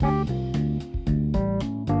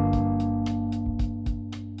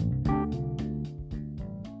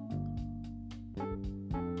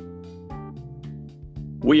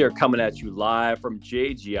We are coming at you live from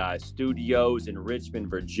JGI Studios in Richmond,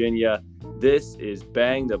 Virginia. This is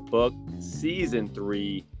Bang the Book, Season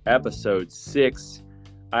 3, Episode 6.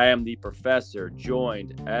 I am the professor,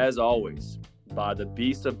 joined, as always, by the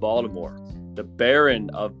Beast of Baltimore, the Baron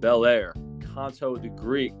of Bel Air, Kanto the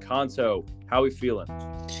Greek. Kanto, how we feeling?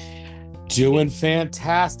 Doing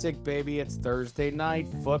fantastic, baby. It's Thursday night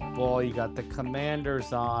football. You got the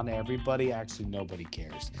Commanders on. Nobody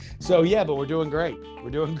cares. So yeah, but we're doing great. We're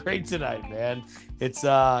doing great tonight, man. It's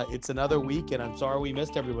another week, and I'm sorry we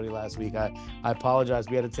missed everybody last week. I apologize.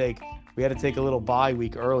 We had to take a little bye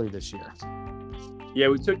week early this year. Yeah,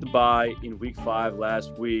 we took the bye in week 5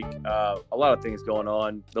 last week. A lot of things going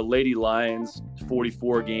on. The Lady Lions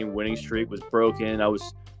 44-game winning streak was broken. I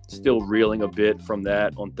was still reeling a bit from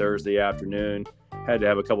that on Thursday afternoon. Had to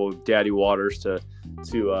have a couple of daddy waters to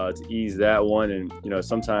ease that one. And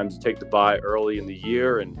sometimes you take the bye early in the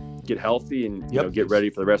year and get healthy and get ready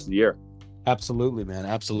for the rest of the year. Absolutely, man.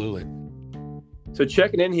 Absolutely. So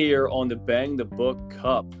checking in here on the Bang the Book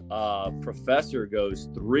Cup, Professor goes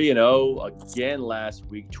 3-0 again last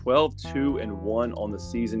week, 12-2-1 on the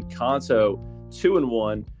season. Kanto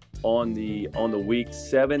 2-1 on the week,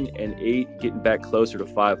 7-8, getting back closer to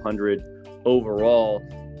 500 overall.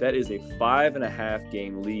 That is a 5.5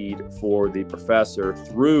 game lead for the Professor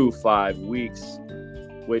through 5 weeks,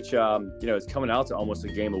 which is coming out to almost a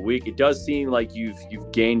game a week. It does seem like you've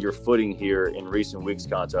gained your footing here in recent weeks,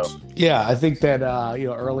 Kanto. Yeah, I think that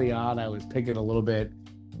early on I was picking a little bit.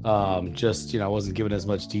 I wasn't giving as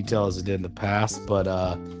much detail as I did in the past, but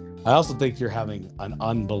I also think you're having an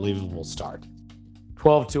unbelievable start.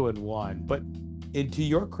 12-2-1, but to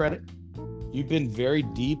your credit, you've been very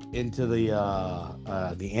deep into the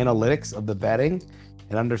analytics of the betting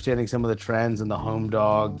and understanding some of the trends and the home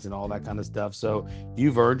dogs and all that kind of stuff. So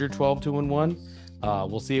you've earned your 12-2-1.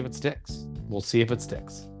 We'll see if it sticks.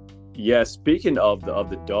 Yeah, speaking of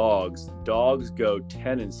the dogs go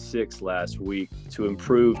 10-6 last week to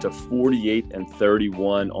improve to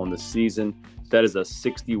 48-31 on the season. That is a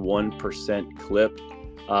 61% clip.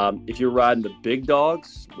 If you're riding the big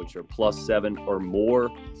dogs, which are +7 or more,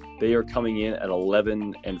 they are coming in at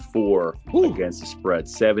 11-4 against the spread,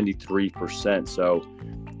 73%. So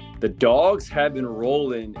the dogs have been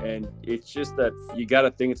rolling, and it's just that you got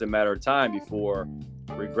to think it's a matter of time before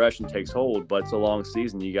regression takes hold. But it's a long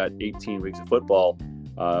season. You got 18 weeks of football.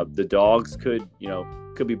 The dogs could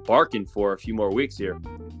be barking for a few more weeks here.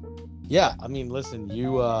 Yeah, I mean, listen,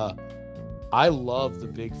 I love the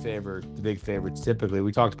big favorites. Typically,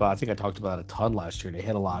 I think I talked about it a ton last year. They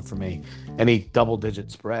hit a lot for me, any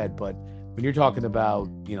double-digit spread. But when you're talking about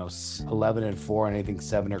 11-4 and anything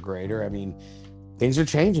 7 or greater, I mean, things are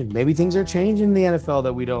changing. Maybe things are changing in the NFL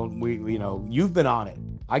that you've been on it.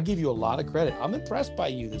 I give you a lot of credit. I'm impressed by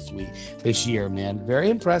you this year, man. Very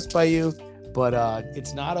impressed by you. But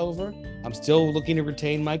it's not over. I'm still looking to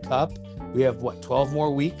retain my cup. We have 12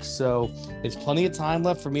 more weeks, so there's plenty of time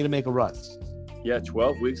left for me to make a run. Yeah,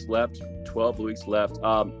 12 weeks left.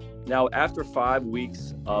 Now, after 5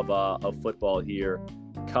 weeks of football here,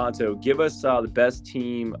 Kanto, give us the best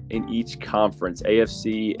team in each conference,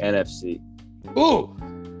 AFC, NFC. The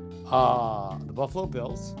Buffalo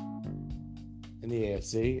Bills in the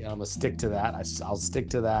AFC. And I'm gonna stick to that. I'll stick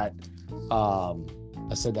to that. I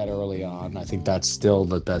said that early on. I think that's still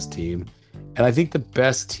the best team. And I think the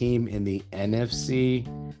best team in the NFC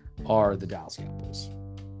are the Dallas Cowboys.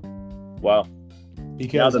 Wow.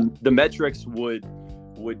 Because now the metrics would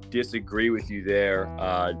disagree with you there.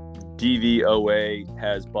 DVOA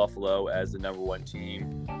has Buffalo as the number 1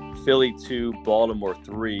 team. Philly 2, Baltimore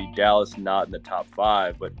 3, Dallas not in the top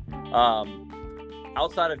 5. But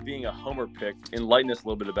outside of being a homer pick, enlighten us a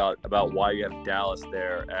little bit about why you have Dallas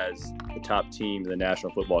there as the top team in the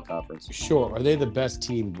National Football Conference. Sure. Are they the best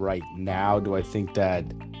team right now? Do I think that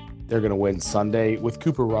they're going to win Sunday? With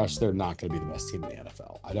Cooper Rush, they're not going to be the best team in the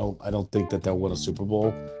NFL. I don't think that they'll win a Super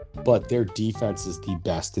Bowl, but their defense is the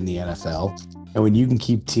best in the NFL. And when you can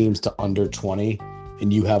keep teams to under 20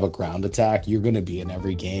 and you have a ground attack, you're going to be in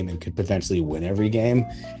every game and could potentially win every game.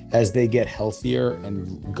 As they get healthier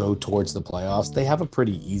and go towards the playoffs, they have a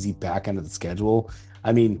pretty easy back end of the schedule.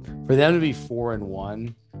 I mean, for them to be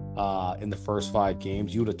 4-1 in the first 5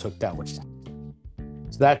 games, you would have took that one. So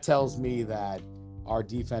that tells me that our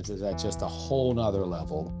defense is at just a whole nother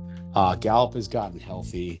level. Gallup has gotten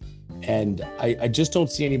healthy, and I just don't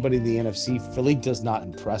see anybody in the NFC. Philly does not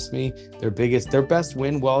impress me. Their best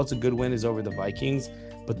win, well, it's a good win, is over the Vikings,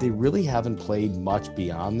 but they really haven't played much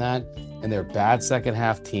beyond that, and they're a bad second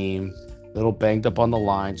half team, little banged up on the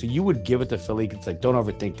line. So you would give it to Philly. It's like, don't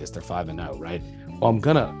overthink this. They're 5-0, right? Well, I'm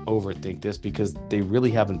going to overthink this because they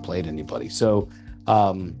really haven't played anybody. So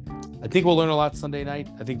I think we'll learn a lot Sunday night.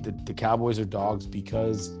 I think the Cowboys are dogs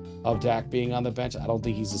because of Dak being on the bench. I don't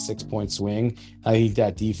think he's a 6-point swing. I think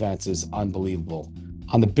that defense is unbelievable.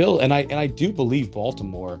 On the Bill, and I do believe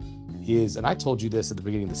Baltimore is, and I told you this at the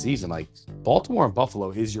beginning of the season, like Baltimore and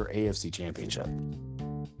Buffalo is your AFC championship.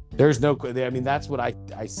 There's no, I mean, that's what I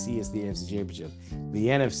see as the AFC championship. The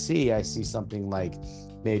NFC, I see something like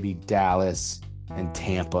maybe Dallas and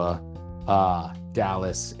Tampa,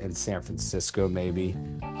 Dallas and San Francisco, maybe.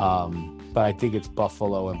 But I think it's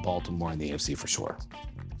Buffalo and Baltimore in the AFC for sure.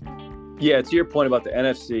 Yeah, to your point about the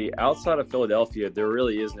NFC, outside of Philadelphia, there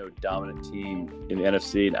really is no dominant team in the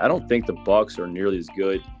NFC. And I don't think the Bucs are nearly as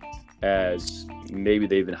good as maybe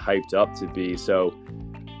they've been hyped up to be. So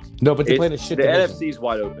no, but they played a shit division. The NFC is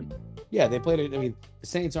wide open. Yeah, they played it. I mean, the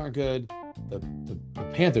Saints aren't good. The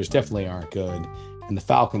Panthers definitely aren't good. And the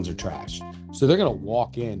Falcons are trash. So they're going to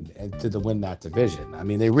walk in to win that division. I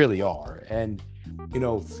mean, they really are. And, you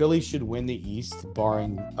know, Philly should win the East,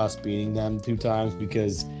 barring us beating them 2 times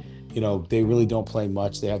because, you know, they really don't play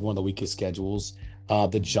much. They have one of the weakest schedules.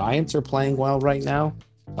 The Giants are playing well right now.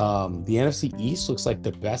 The NFC East looks like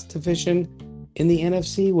the best division in the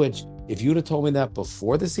NFC, which if you would have told me that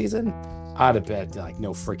before the season, I'd have bet like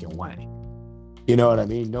no freaking way. You know what I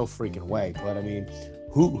mean? No freaking way. But I mean,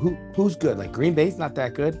 who's good? Like Green Bay's not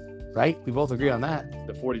that good, right? We both agree on that.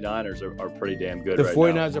 The 49ers are pretty damn good. The right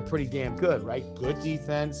 49ers now. are pretty damn good, right? Good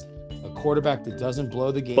defense, a quarterback that doesn't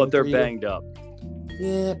blow the game. But they're banged up.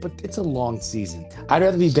 Yeah, but it's a long season. I'd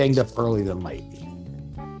rather be banged up early than late.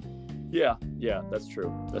 Yeah, that's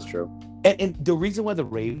true. That's true. And the reason why the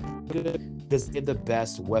Ravens are good is they're the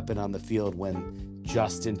best weapon on the field when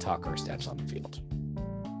Justin Tucker steps on the field.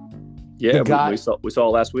 Yeah, we saw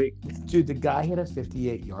it last week. Dude, the guy hit a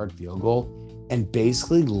 58-yard field goal and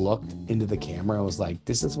basically looked into the camera and was like,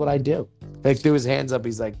 this is what I do. Like, threw his hands up.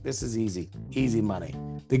 He's like, this is easy money.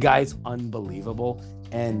 The guy's unbelievable.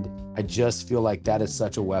 And I just feel like that is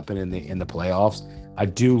such a weapon in the playoffs. I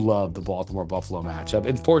do love the Baltimore-Buffalo matchup.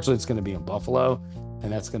 Unfortunately, it's going to be in Buffalo,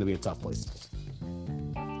 and that's going to be a tough place.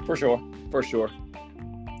 For sure.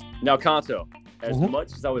 Now, Kanto, as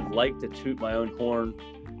much as I would like to toot my own horn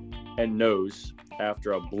and nose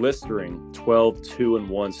after a blistering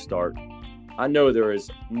 12-2-1 start, I know there is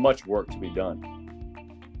much work to be done.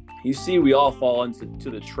 You see, we all fall into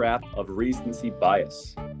the trap of recency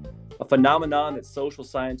bias, a phenomenon that social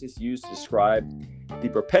scientists use to describe the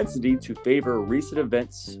propensity to favor recent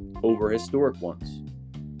events over historic ones.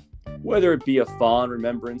 Whether it be a fond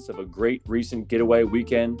remembrance of a great recent getaway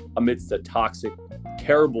weekend amidst a toxic,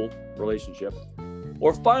 terrible relationship,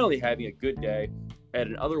 or finally having a good day at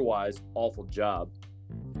an otherwise awful job,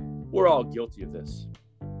 we're all guilty of this.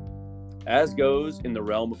 As goes in the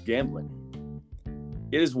realm of gambling.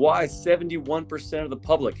 It is why 71% of the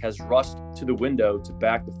public has rushed to the window to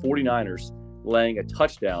back the 49ers laying a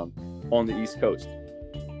touchdown on the East Coast,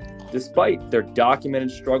 despite their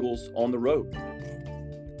documented struggles on the road.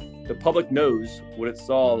 The public knows what it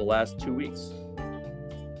saw the last 2 weeks.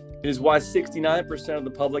 It is why 69% of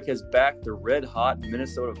the public has backed the red-hot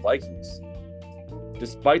Minnesota Vikings,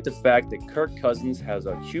 despite the fact that Kirk Cousins has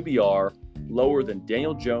a QBR lower than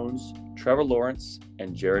Daniel Jones, Trevor Lawrence,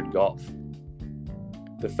 and Jared Goff.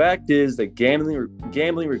 The fact is that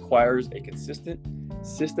gambling requires a consistent,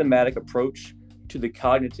 systematic approach to the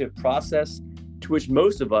cognitive process to which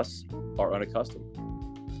most of us are unaccustomed.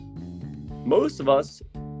 Most of us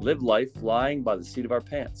live life lying by the seat of our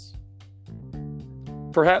pants.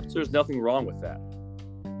 Perhaps there's nothing wrong with that,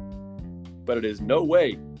 but it is no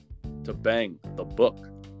way to bang the book.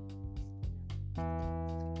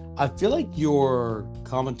 I feel like your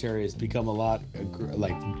commentary has become a lot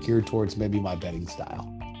like geared towards maybe my betting style.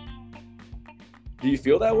 Do you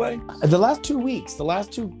feel that way? The last 2 weeks, the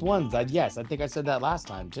last 2 ones, yes, I think I said that last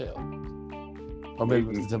time too. Or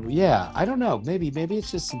maybe, yeah, I don't know. Maybe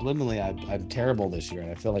it's just subliminally I'm terrible this year,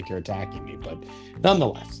 and I feel like you're attacking me. But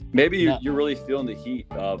nonetheless, maybe you're really feeling the heat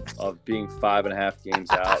of being 5.5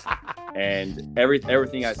 games out, and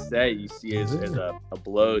everything I say you see as a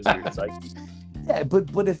blow to your psyche. Yeah,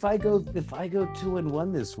 but if I go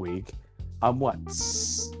 2-1 this week, I'm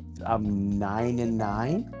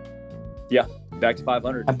 9-9. Yeah, back to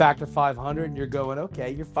 500. I'm back to 500, and you're going, okay,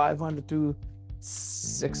 you're 500 through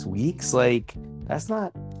 6 weeks. Like, that's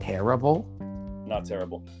not terrible. Not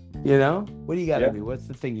terrible. You know? What do you got to be? What's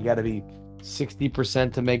the thing? You got to be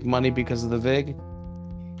 60% to make money because of the VIG?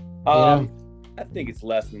 I think it's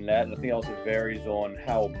less than that. And I think it also varies on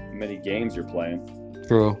how many games you're playing.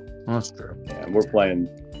 True. That's true. Yeah, we're playing.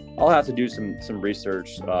 I'll have to do some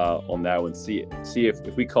research on that one. See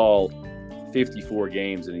if we call 54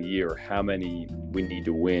 games in a year, how many we need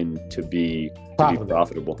to win to be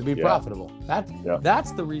profitable. To be profitable.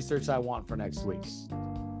 That's the research I want for next week.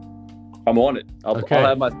 I'm on it. I'll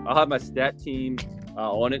have my stat team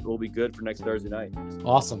on it. We'll be good for next Thursday night.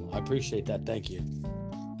 Awesome. I appreciate that. Thank you.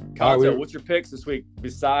 Conte, what's your picks this week?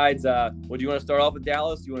 Besides, what do you want to start off with,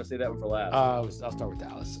 Dallas? Do you want to say that one for last? I'll start with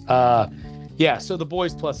Dallas. Yeah, so the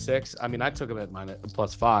boys +6. I mean, I took them at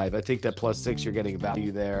 +5. I think that +6, you're getting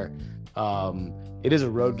value there. It is a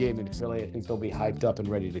road game in Philly. I think they'll be hyped up and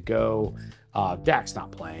ready to go. Dak's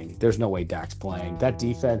not playing. There's no way Dak's playing. That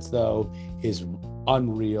defense, though, is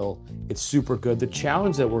unreal. It's super good. The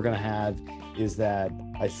challenge that we're going to have is that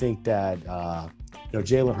I think that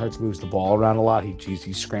Jalen Hurts moves the ball around a lot.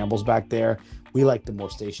 He scrambles back there. We like the more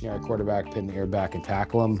stationary quarterback, pin the air back and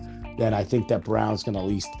tackle him. Then I think that Brown's going to at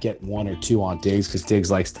least get 1 or 2 on Diggs because Diggs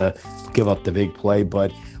likes to give up the big play.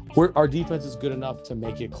 But our defense is good enough to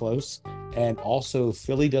make it close. And also,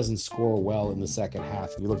 Philly doesn't score well in the second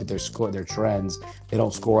half. If you look at their trends, they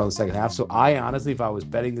don't score in the second half. So I honestly, if I was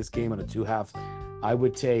betting this game on a 2-half, I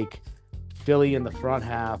would take Philly in the front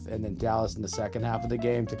half and then Dallas in the second half of the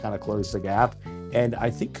game to kind of close the gap. And I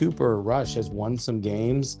think Cooper Rush has won some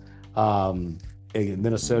games. A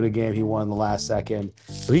Minnesota game, he won the last second.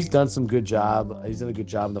 So he's done some good job. He's done a good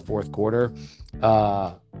job in the fourth quarter.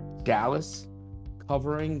 Dallas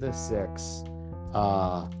covering the 6.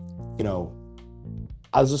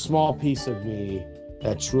 As a small piece of me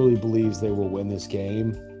that truly believes they will win this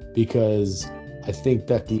game because I think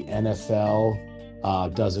that the NFL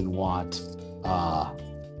doesn't want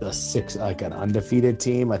the 6 like an undefeated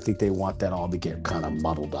team. I think they want that all to get kind of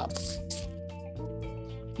muddled up.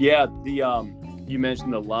 Yeah, you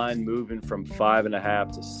mentioned the line moving from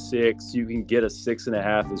 5.5 to 6. You can get a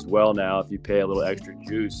 6.5 as well now if you pay a little extra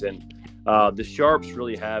juice. And the Sharps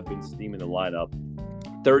really have been steaming the lineup.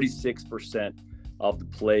 36% of the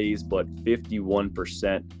plays, but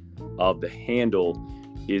 51% of the handle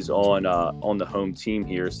is on the home team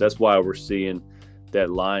here. So that's why we're seeing that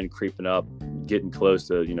line creeping up, getting close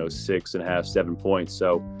to 6.5, 7 points.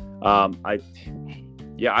 So I like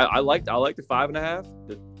the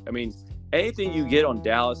 5.5. I mean, anything you get on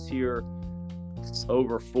Dallas here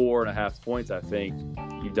over 4.5 points, I think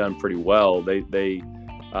you've done pretty well. They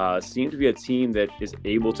seem to be a team that is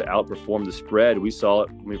able to outperform the spread. We saw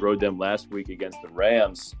it when we rode them last week against the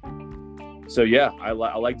Rams. So yeah, I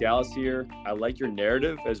like Dallas here. I like your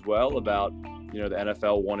narrative as well about the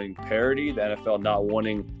NFL wanting parity, the NFL not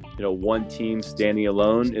wanting one team standing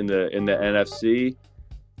alone in the NFC.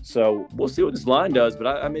 So we'll see what this line does, but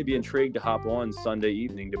I may be intrigued to hop on Sunday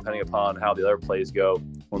evening, depending upon how the other plays go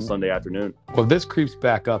on Sunday afternoon. Well, this creeps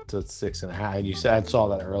back up to 6.5. And you said I saw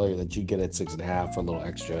that earlier that you get at 6.5 for a little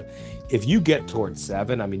extra. If you get towards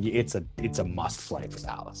 7, I mean, it's a must play for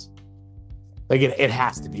Dallas. Like it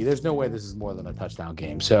has to be. There's no way this is more than a touchdown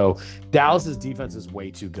game. So Dallas's defense is way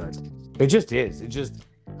too good. It just is. They just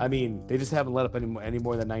haven't let up any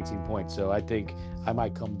more than 19 points. So I think I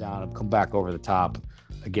might come back over the top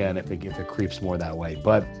again if it creeps more that way.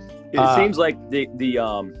 But it seems like the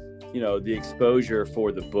exposure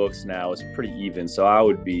for the books now is pretty even. So I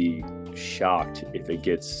would be shocked if it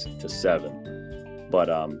gets to 7. But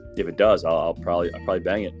if it does, I'll probably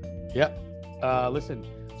bang it. Yep. Listen.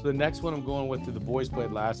 So the next one I'm going with the boys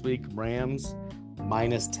played last week, Rams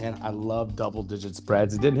 -10. I love double-digit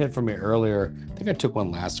spreads. It didn't hit for me earlier. I think I took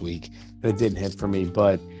one last week, and it didn't hit for me.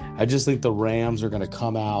 But I just think the Rams are going to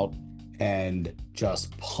come out and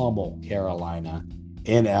just pummel Carolina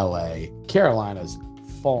in LA. Carolina's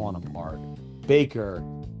fallen apart. Baker,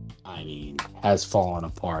 has fallen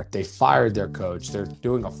apart. They fired their coach. They're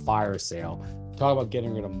doing a fire sale. Talk about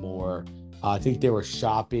getting rid of Moore. I think they were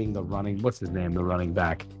shopping the running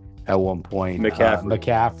back at one point.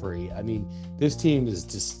 McCaffrey. I mean, this team is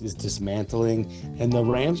dismantling, and the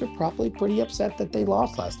Rams are probably pretty upset that they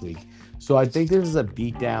lost last week. So I think this is a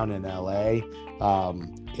beatdown in LA.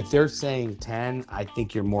 If they're saying 10, I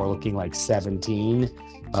think you're more looking like 17.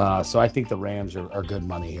 So I think the Rams are good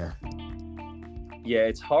money here. Yeah,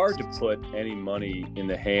 it's hard to put any money in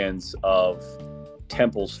the hands of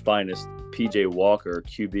Temple's finest, PJ Walker,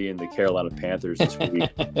 QB in the Carolina Panthers this week.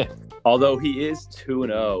 Although he is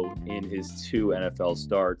 2-0 in his 2 NFL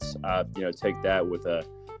starts, take that with a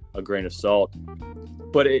grain of salt.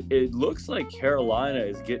 But it looks like Carolina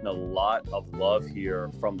is getting a lot of love here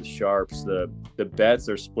from the Sharps. The bets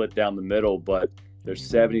are split down the middle, but there's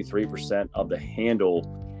 73% of the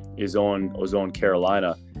handle is on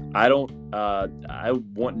Carolina. I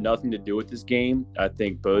want nothing to do with this game. I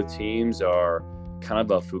think both teams are kind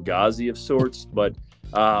of a fugazi of sorts, but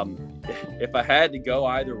if I had to go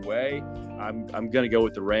either way, I'm going to go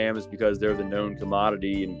with the Rams because they're the known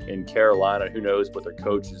commodity in Carolina. Who knows what their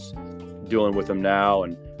coach is doing with them now,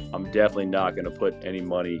 and I'm definitely not going to put any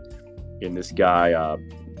money in this guy,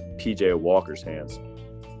 P.J. Walker's hands.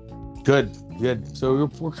 Good. So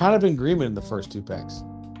we're kind of in agreement in the first two picks.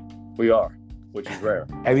 We are, which is rare.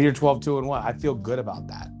 I mean, you're 12-2-1. I feel good about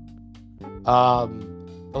that.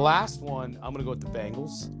 The last one, I'm going to go with the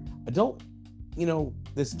Bengals. I don't,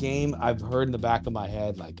 this game I've heard in the back of my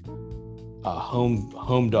head, like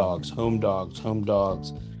home dogs.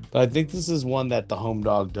 But I think this is one that the home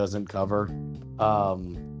dog doesn't cover.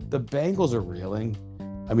 The Bengals are reeling.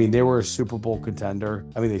 I mean, they were a Super Bowl contender.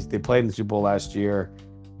 I mean, they played in the Super Bowl last year.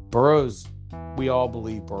 Burrow's, we all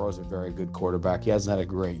believe Burrow's a very good quarterback. He hasn't had a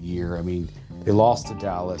great year. I mean, they lost to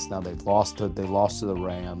Dallas. Now they lost to the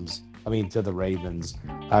Rams. I mean, to the Ravens.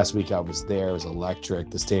 Last week I was there. It was electric.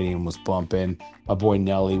 The stadium was bumping. My boy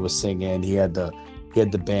Nelly was singing. He had the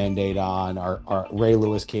Band-Aid on. Our Ray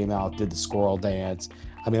Lewis came out, did the squirrel dance.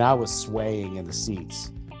 I mean, I was swaying in the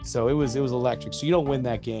seats. So it was electric. So you don't win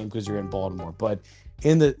that game because you're in Baltimore. But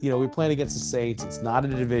we're playing against the Saints. It's not a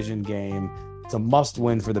division game. It's a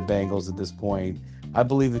must-win for the Bengals at this point. I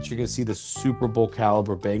believe that you're going to see the Super Bowl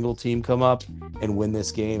caliber Bengal team come up and win this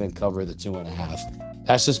game and cover the 2.5.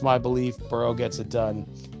 That's just my belief. Burrow gets it done.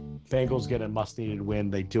 Bengals get a must-needed win.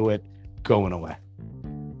 They do it, going away.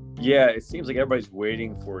 Yeah, it seems like everybody's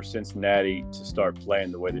waiting for Cincinnati to start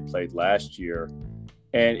playing the way they played last year.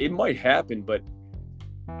 And it might happen, but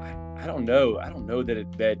I don't know. I don't know that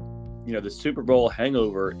the Super Bowl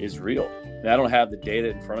hangover is real. And I don't have the data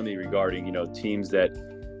in front of me regarding, teams that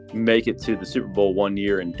make it to the Super Bowl one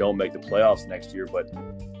year and don't make the playoffs next year. But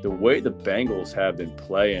the way the Bengals have been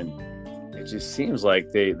playing, it just seems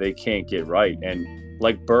like they can't get right. And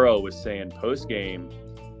like Burrow was saying post-game,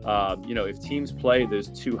 if teams play those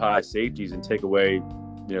two high safeties and take away,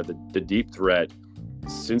 the deep threat,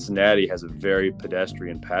 Cincinnati has a very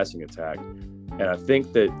pedestrian passing attack. And I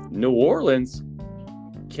think that New Orleans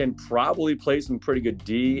can probably play some pretty good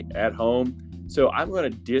D at home. So I'm going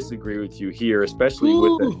to disagree with you here, especially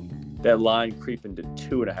with that line creeping to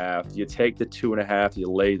 2.5. You take the 2.5, you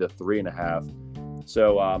lay the 3.5.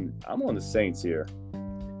 So I'm on the Saints here.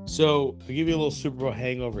 So I'll give you a little Super Bowl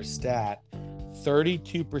hangover stat.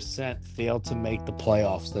 32% failed to make the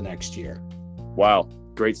playoffs the next year. Wow.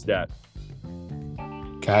 Great stat.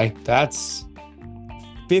 Okay. That's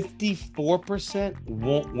 54%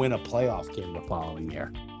 won't win a playoff game the following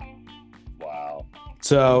year. Wow.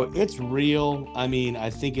 So it's real. I mean, I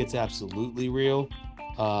think it's absolutely real.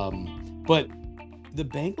 But the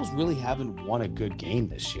Bengals really haven't won a good game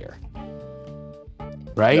this year.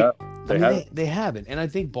 Right? Yeah, they haven't. And I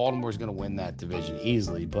think Baltimore's going to win that division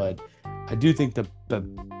easily. But I do think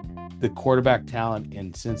the quarterback talent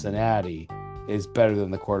in Cincinnati is better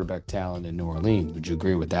than the quarterback talent in New Orleans. Would you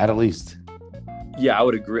agree with that at least? Yeah, I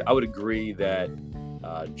would agree. I would agree that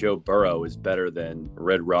Joe Burrow is better than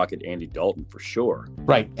Red Rocket Andy Dalton for sure.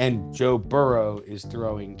 Right, and Joe Burrow is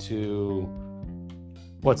throwing to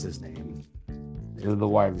what's his name? The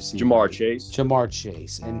wide receiver. Ja'Marr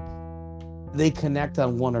Chase. And they connect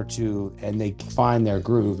on one or two and they find their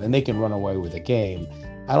groove and they can run away with a game.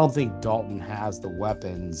 I don't think Dalton has the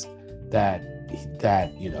weapons that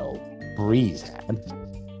Breeze had.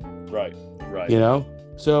 Right.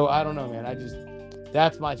 So I don't know, man.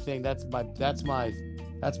 That's my thing. That's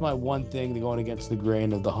my one thing going against the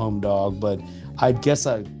grain of the home dog. But I guess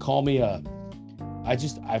I'm gonna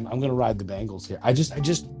ride the Bengals here.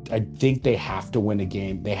 I think they have to win a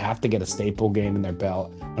game. They have to get a staple game in their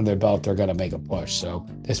belt. They're gonna make a push. So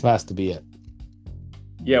this has to be it.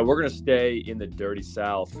 Yeah, we're gonna stay in the dirty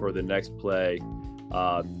South for the next play.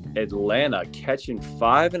 Atlanta catching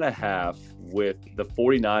 5.5 with the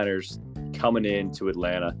 49ers coming into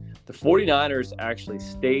Atlanta. The 49ers actually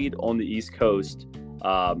stayed on the East Coast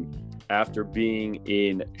after being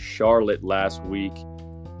in Charlotte last week.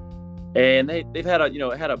 And they've had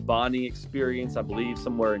a bonding experience, I believe,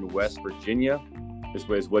 somewhere in West Virginia is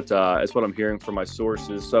what I'm hearing from my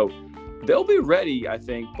sources. So they'll be ready, I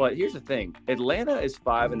think. But here's the thing. Atlanta is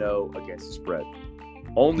 5-0 against the spread.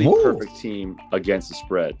 Only perfect team against the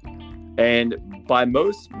spread. And by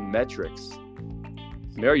most metrics,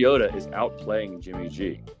 Mariota is outplaying Jimmy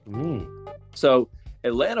G. So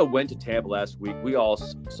Atlanta went to Tampa last week. We all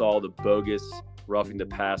saw the bogus roughing the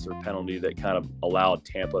passer penalty that kind of allowed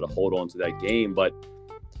Tampa to hold on to that game. But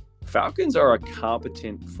Falcons are a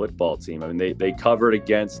competent football team. I mean, they covered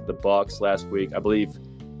against the Bucs last week. I believe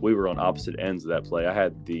we were on opposite ends of that play. I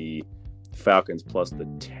had the Falcons plus the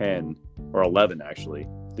 10 or 11 actually.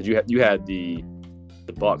 You had the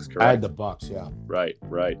Bucs, correct? I had the Bucs, yeah.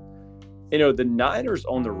 Right. The Niners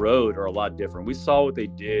on the road are a lot different. We saw what they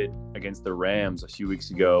did against the Rams a few weeks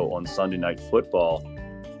ago on Sunday Night Football.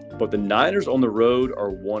 But the Niners on the road are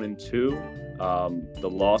 1-2. The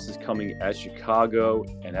loss is coming at Chicago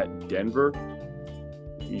and at Denver.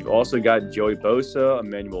 You've also got Joey Bosa,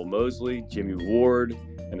 Emmanuel Mosley, Jimmy Ward,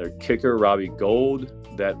 and their kicker, Robbie Gould,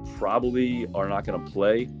 that probably are not going to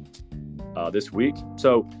play this week.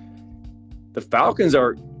 So the Falcons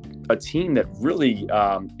are a team that really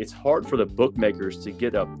it's hard for the bookmakers to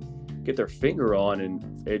get their finger on,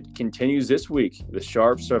 and it continues this week. The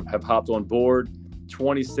Sharps have hopped on board.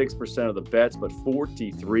 26% of the bets, but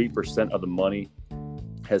 43% of the money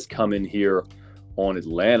has come in here on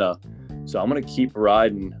Atlanta. So I'm going to keep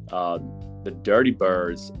riding the Dirty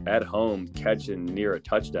Birds at home, catching near a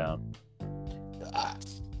touchdown.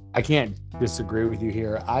 I can't disagree with you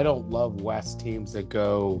here. I don't love West teams that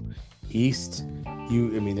go East.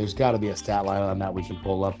 There's got to be a stat line on that we can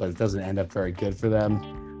pull up, but it doesn't end up very good for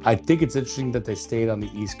them. I think it's interesting that they stayed on the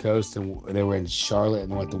East Coast and they were in Charlotte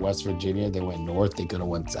and went to West Virginia. They went north. They could have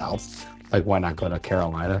went south. Like, why not go to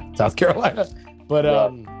South Carolina? But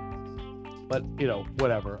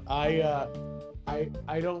whatever. I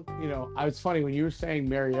don't. It's funny when you were saying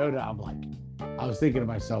Mariota. I was thinking to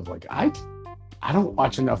myself, like, I don't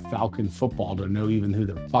watch enough Falcon football to know even who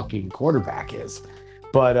the fucking quarterback is.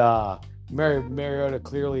 But Mariota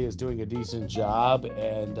clearly is doing a decent job,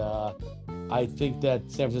 and I think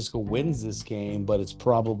that San Francisco wins this game, but it's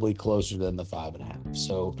probably closer than the 5.5.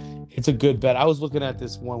 So it's a good bet. I was looking at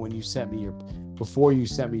this one when you sent me before you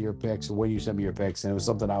sent me your picks, or when you sent me your picks, and it was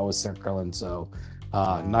something I was circling. So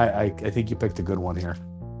I think you picked a good one here.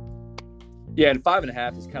 Yeah, and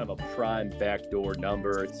 5.5 is kind of a prime backdoor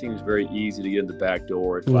number. It seems very easy to get in the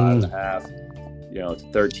backdoor at 5.5. It's a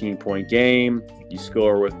 13-point game. You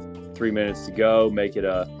score with 3 minutes to go, make it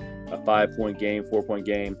a 5-point game, 4-point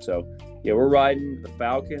game. So, yeah, we're riding the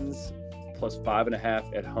Falcons plus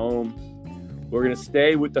 5.5 at home. We're going to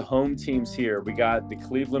stay with the home teams here. We got the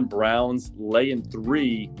Cleveland Browns laying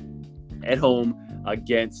 3 at home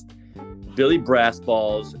against Billy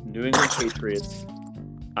Brassball's New England Patriots.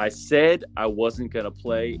 I said I wasn't going to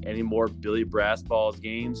play any more Billy Brassball's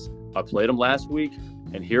games. I played them last week,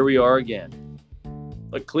 and here we are again.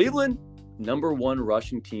 But Cleveland, number 1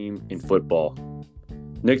 rushing team in football.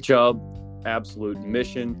 Nick Chubb, absolute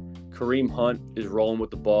mission. Kareem Hunt is rolling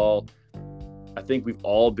with the ball. I think we've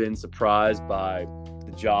all been surprised by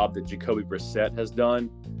the job that Jacoby Brissett has done.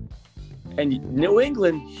 And New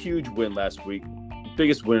England, huge win last week.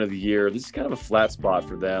 Biggest win of the year. This is kind of a flat spot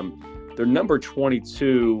for them. They're number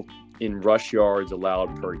 22 in rush yards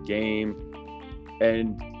allowed per game.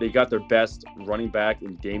 And they got their best running back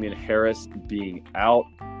in Damian Harris being out.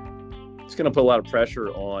 It's going to put a lot of pressure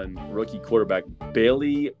on rookie quarterback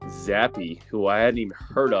Bailey Zappi, who I hadn't even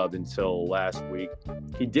heard of until last week.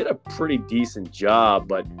 He did a pretty decent job,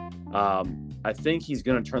 but I think he's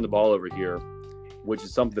going to turn the ball over here, which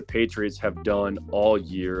is something the Patriots have done all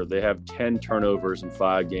year. They have 10 turnovers in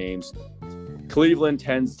 5 games. Cleveland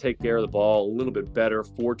tends to take care of the ball a little bit better,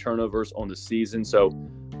 4 turnovers on the season. So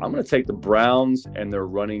I'm going to take the Browns and their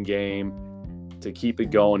running game to keep it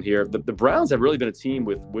going here. The Browns have really been a team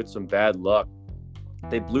with some bad luck.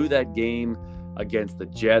 They blew that game against the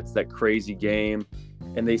Jets, that crazy game,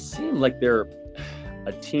 and they seem like they're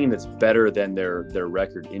a team that's better than their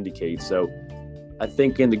record indicates. So I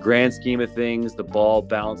think in the grand scheme of things, the ball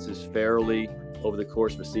bounces fairly over the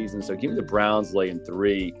course of a season. So give me the Browns laying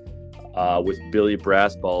 3 with Billy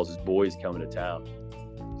Brassballs, his boys coming to town.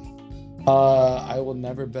 I will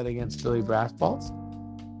never bet against Billy Brassballs.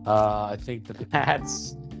 I think the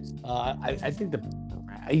Pats. I think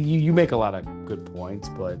you make a lot of good points,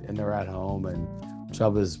 and they're at home, and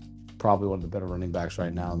Chubb is probably one of the better running backs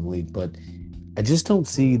right now in the league. But I just don't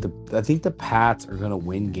see I think the Pats are going to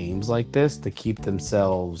win games like this to keep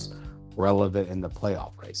themselves relevant in the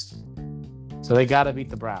playoff race. So they got to beat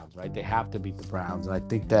the Browns, right? They have to beat the Browns, and I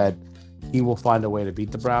think that he will find a way to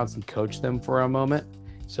beat the Browns and coach them for a moment.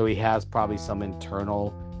 So he has probably some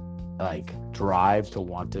internal drive to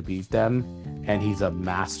want to beat them, and he's a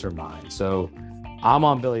mastermind. So I'm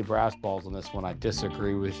on Billy Brassballs on this one. I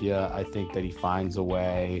disagree with you. I think that he finds a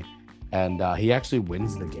way, and he actually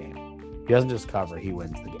wins the game. He doesn't just cover, he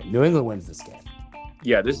wins the game. New England wins this game.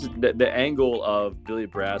 Yeah, this is the angle of Billy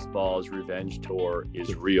Brassball's revenge tour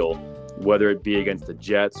is real, whether it be against the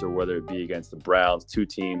Jets or whether it be against the Browns, 2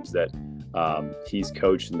 teams that he's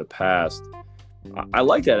coached in the past. I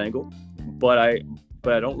like that angle, but I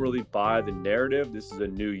don't really buy the narrative. This is a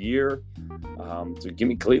new year. So give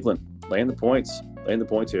me Cleveland. Laying the points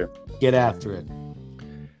here. Get after it.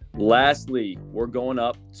 Lastly, we're going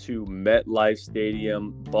up to MetLife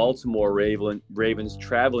Stadium. Baltimore Ravens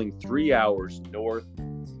traveling 3 hours north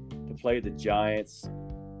to play the Giants.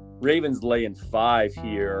 Ravens laying 5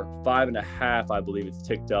 here, 5.5, I believe it's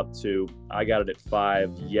ticked up to. I got it at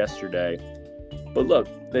 5 yesterday. But look,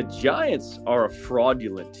 the Giants are a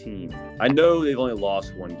fraudulent team. I know they've only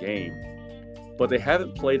lost 1 game, but they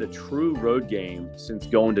haven't played a true road game since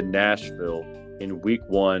going to Nashville in week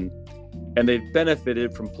 1, and they've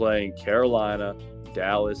benefited from playing Carolina,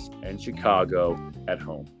 Dallas, and Chicago at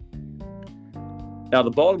home. Now, the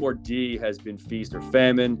Baltimore D has been feast or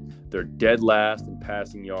famine. They're dead last in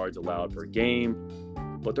passing yards allowed per game,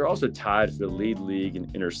 but they're also tied for the lead league in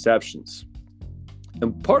interceptions.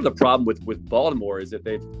 And part of the problem with Baltimore is that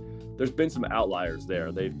there's been some outliers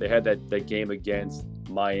there. They had that game against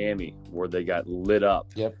Miami where they got lit up.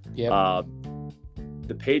 Yep.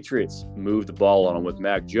 The Patriots moved the ball on them with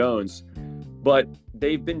Mac Jones, but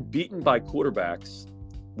they've been beaten by quarterbacks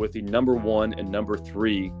with the number 1 and number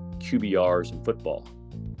 3 QBRs in football.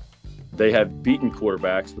 They have beaten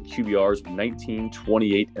quarterbacks with QBRs of 19,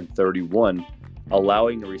 28, and 31,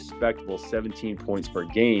 allowing a respectable 17 points per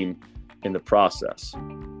game in the process.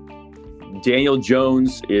 Daniel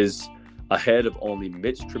Jones is ahead of only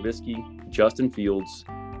Mitch Trubisky, Justin Fields,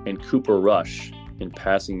 and Cooper Rush in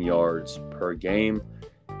passing yards per game.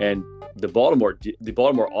 And the Baltimore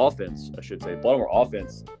offense, Baltimore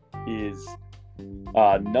offense is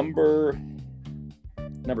number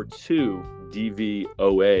 2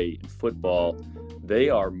 DVOA in football. They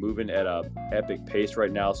are moving at an epic pace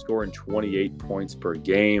right now, scoring 28 points per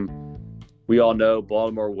game. We all know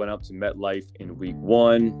Baltimore went up to MetLife in week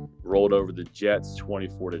 1, rolled over the Jets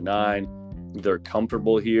 24-9. They're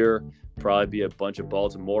comfortable here. Probably be a bunch of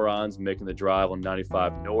Baltimoreans making the drive on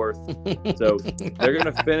 95 North. So they're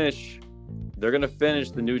going to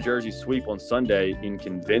finish the New Jersey sweep on Sunday in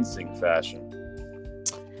convincing fashion.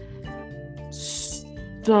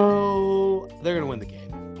 So they're going to win the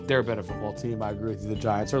game. They're a better football team. I agree with you. The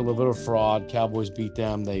Giants are a little bit of a fraud. Cowboys beat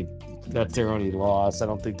them. That's their only loss. I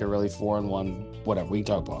don't think they're really 4-1. Whatever. We can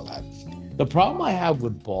talk about all that. The problem I have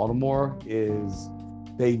with Baltimore is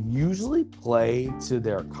they usually play to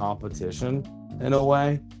their competition in a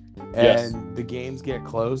way. And the games get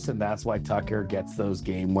close, and that's why Tucker gets those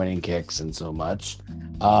game-winning kicks and so much.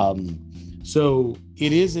 So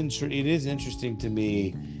it is interesting to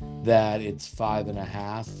me that it's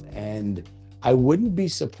 5.5, and I wouldn't be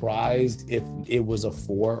surprised if it was a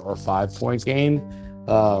 4 or 5 point game.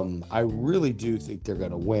 I really do think they're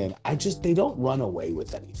going to win. They don't run away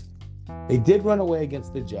with anything. They did run away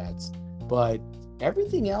against the Jets, but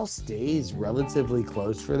everything else stays relatively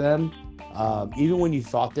close for them. Even when you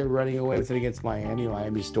thought they were running away with it against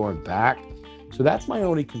Miami stormed back. So that's my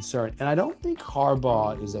only concern. And I don't think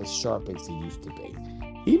Harbaugh is as sharp as he used to be.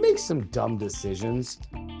 He makes some dumb decisions,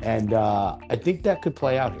 and I think that could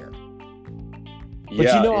play out here. But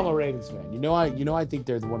I'm a Ravens fan. I think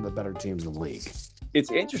they're one of the better teams in the league.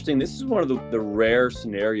 It's interesting. This is one of the rare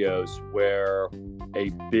scenarios where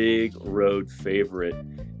a big road favorite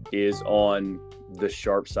is on the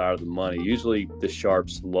sharp side of the money. Usually the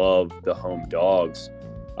sharps love the home dogs.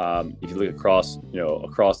 If you look across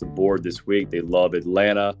the board this week, they love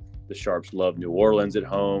Atlanta. The sharps love New Orleans at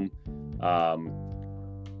home.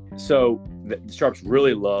 So the sharps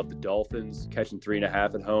really love the Dolphins catching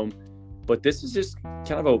 3.5 at home. But this is just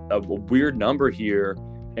kind of a weird number here.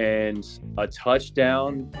 And a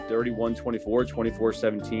touchdown, 31-24,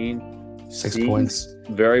 24-17. 6 points.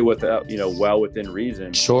 Very well within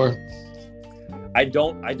reason. Sure. I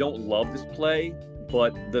don't love this play,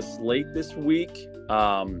 but the slate this week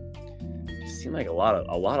seemed like a lot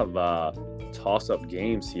of toss-up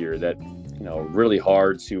games here that really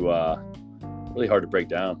hard to break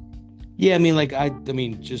down. Yeah,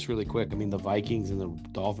 just really quick. The Vikings and the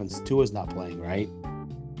Dolphins. Tua's not playing, right?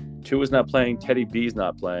 Tua's not playing. Teddy B's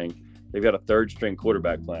not playing. They've got a third-string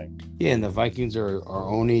quarterback playing. Yeah, and the Vikings are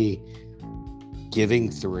only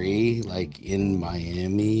giving 3 in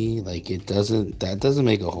Miami. That doesn't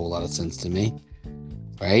make a whole lot of sense to me,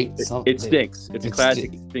 right? It stinks. It's a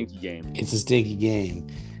classic stinky game. It's a stinky game.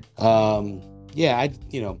 Can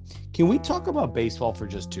we talk about baseball for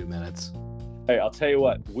just 2 minutes? Hey, I'll tell you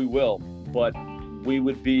what, we will, but we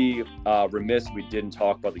would be remiss if we didn't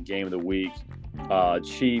talk about the game of the week.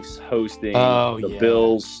 Chiefs hosting the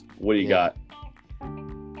Bills. What do you got?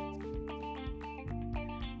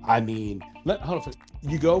 Hold on.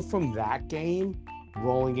 You go from that game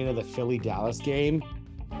rolling into the Philly-Dallas game.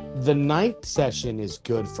 The 9th session is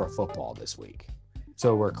good for football this week.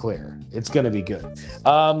 So we're clear. It's going to be good.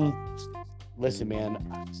 Listen,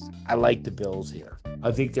 man, I like the Bills here.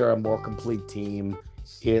 I think they're a more complete team.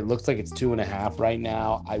 It looks like it's 2.5 right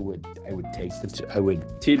now. I would take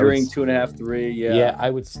Teetering 2.5, 3. Yeah. Yeah, I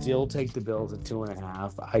would still take the Bills at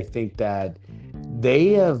 2.5. I think that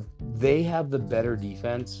they have the better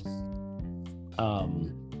defense.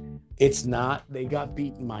 It's not, they got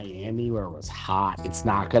beaten Miami where it was hot. It's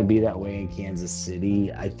not going to be that way in Kansas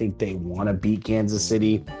City. I think they want to beat Kansas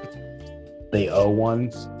City. They owe one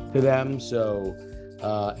to them. So,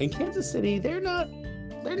 in Kansas City, they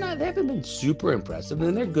haven't been super impressive.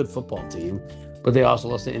 And they're a good football team, but they also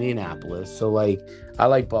lost to Indianapolis. So, like, I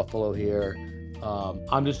like Buffalo here.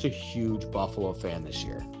 I'm just a huge Buffalo fan this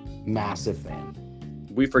year. Massive fan.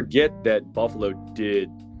 We forget that Buffalo did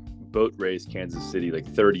boat race Kansas City like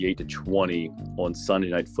 38-20 on Sunday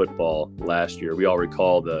Night Football last year. We all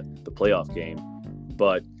recall the playoff game.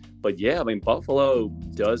 But yeah, I mean, Buffalo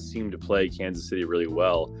does seem to play Kansas City really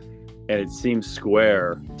well. And it seems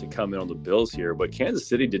square to come in on the Bills here. But Kansas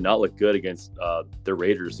City did not look good against the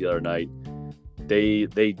Raiders the other night. They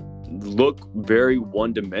look very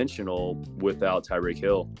one-dimensional without Tyreek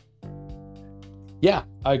Hill. Yeah,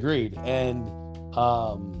 I agreed. And,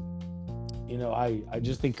 I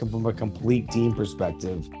just think from a complete team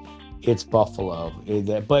perspective, it's Buffalo.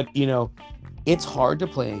 But, it's hard to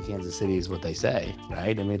play in Kansas City is what they say,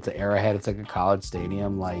 right? I mean, it's an Arrowhead. It's like a college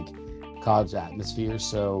stadium, like college atmosphere.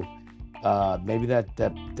 So maybe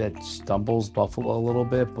that stumbles Buffalo a little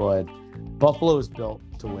bit, but Buffalo is built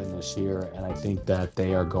to win this year. And I think that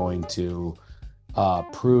they are going to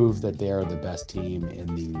prove that they are the best team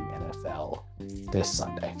in the NFL this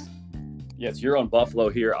Sunday. Yes, you're on Buffalo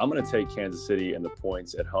here. I'm going to take Kansas City and the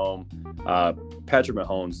points at home. Patrick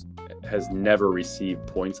Mahomes has never received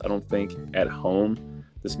points, I don't think, at home.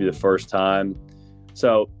 This will be the first time.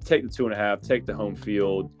 So take the 2.5, take the home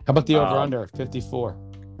field. How about the over-under, 54?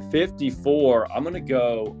 54, I'm going to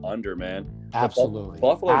go under, man. Absolutely.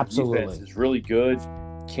 Buffalo defense is really good.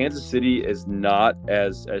 Kansas City is not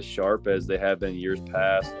as sharp as they have been years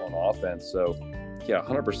past on offense. So, yeah,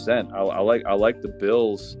 100%. I like the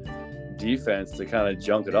Bills' defense to kind of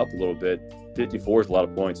junk it up a little bit. 54 is a lot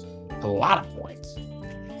of points. A lot of points.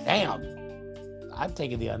 Damn. I'm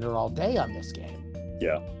taking the under all day on this game.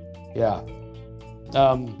 Yeah.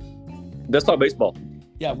 Let's talk baseball.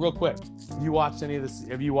 Yeah, real quick. Have you watched any of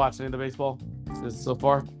the baseball so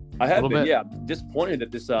far? I have been, yeah. Disappointed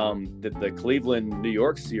that this that the Cleveland New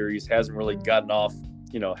York series hasn't really gotten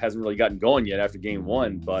going yet after game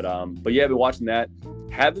 1. But yeah, I've been watching that.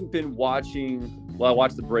 Haven't been watching. Well, I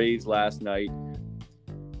watched the Braves last night.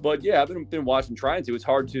 But yeah, I've been watching, trying to. It's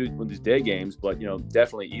hard to when these day games, but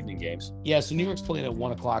definitely evening games. Yeah, so New York's playing at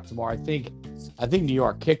 1:00 tomorrow. I think New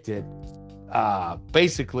York kicked it.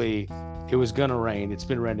 Basically, it was gonna rain. It's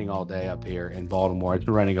been raining all day up here in Baltimore. It's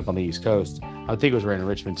been raining up on the East Coast. I think it was raining in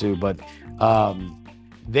Richmond too. But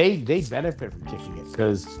they benefit from kicking it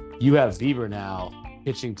because you have Bieber now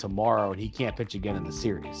pitching tomorrow, and he can't pitch again in the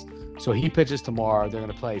series. So he pitches tomorrow. They're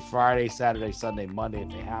going to play Friday, Saturday, Sunday, Monday if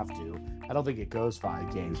they have to. I don't think it goes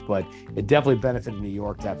 5 games, but it definitely benefited New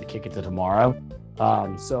York to have to kick it to tomorrow.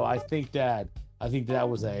 So I think that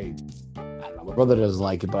was I don't know, my brother doesn't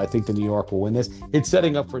like it, but I think the New York will win this. It's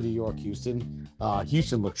setting up for New York, Houston.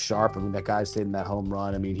 Houston looks sharp. I mean, that guy's hitting that home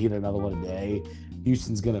run. I mean, he hit another one today.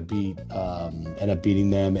 Houston's going to end up beating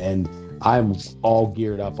them, and I'm all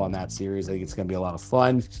geared up on that series. I think it's going to be a lot of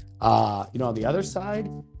fun. On the other side,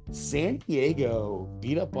 San Diego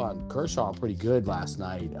beat up on Kershaw pretty good last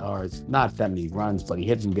night, or it's not that many runs, but he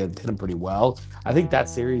hit him pretty well. I think that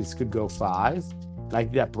series could go 5, and I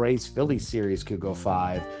think that Braves-Phillies series could go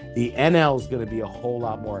 5. The NL is going to be a whole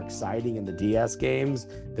lot more exciting in the DS games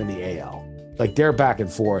than the AL. Like, they're back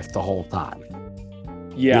and forth the whole time.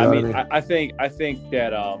 Yeah, I mean, I think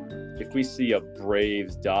that if we see a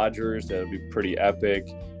Braves-Dodgers, that would be pretty epic.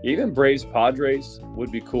 Even Braves-Padres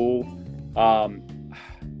would be cool.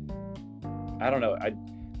 I don't know.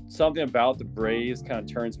 Something about the Braves kind of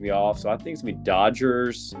turns me off. So I think it's going to be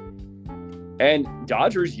Dodgers. And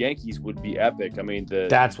Dodgers-Yankees would be epic. I mean,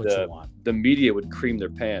 that's what you want. The media would cream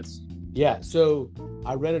their pants. Yeah, so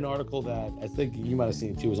I read an article that I think you might have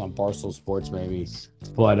seen it too. It was on Barstool Sports maybe.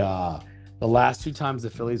 But the last 2 times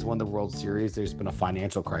the Phillies won the World Series, there's been a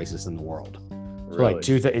financial crisis in the world. So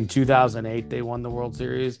really? In 2008, they won the World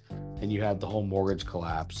Series, and you had the whole mortgage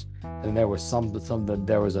collapse. And there was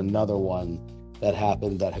there was another one that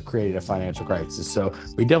happened that had created a financial crisis. So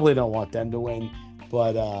we definitely don't want them to win.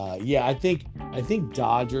 But yeah, I think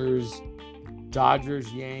Dodgers,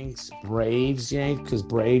 Yanks, Braves, Yanks, because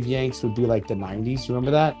Brave Yanks would be like the 90s. Remember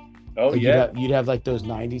that? Oh, like yeah. You'd have like those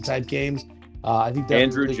 90s type games. I think that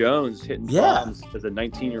Andrew Jones hitting bombs as a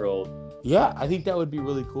 19-year-old. Yeah, I think that would be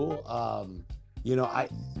really cool.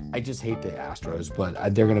 I just hate the Astros,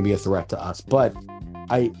 but they're going to be a threat to us. But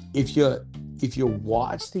if you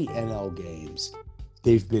watch the NL games,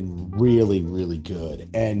 they've been really, really good,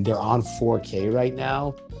 and they're on 4K right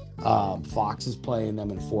now. Fox is playing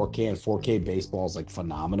them in 4K, and 4K baseball is like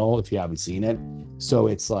phenomenal if you haven't seen it. So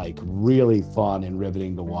it's like really fun and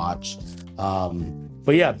riveting to watch.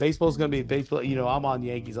 But yeah, baseball's gonna be baseball. I'm on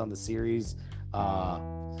Yankees on the series,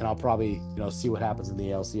 and I'll probably see what happens in the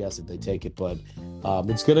ALCS if they take it. But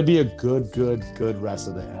it's gonna be a good rest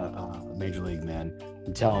of the Major League, man.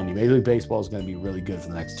 I'm telling you, Major League Baseball is gonna be really good for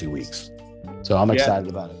the next 2 weeks. So I'm excited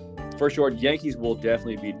about it. For sure, Yankees will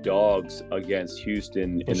definitely be dogs against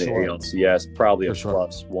Houston in the sure. ALCS, probably a For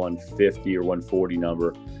plus 150 or 140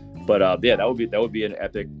 number. But yeah, that would be an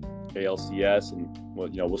epic ALCS, and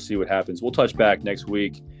we'll see what happens. We'll touch back next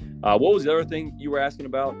week. What was the other thing you were asking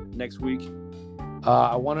about next week?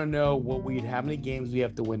 I want to know how many games we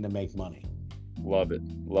have to win to make money. Love it.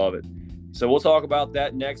 So we'll talk about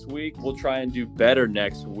that next week. We'll try and do better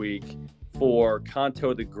next week. For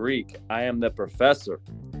Kanto the Greek, I am the professor.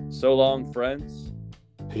 So long, friends.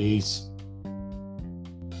 Peace.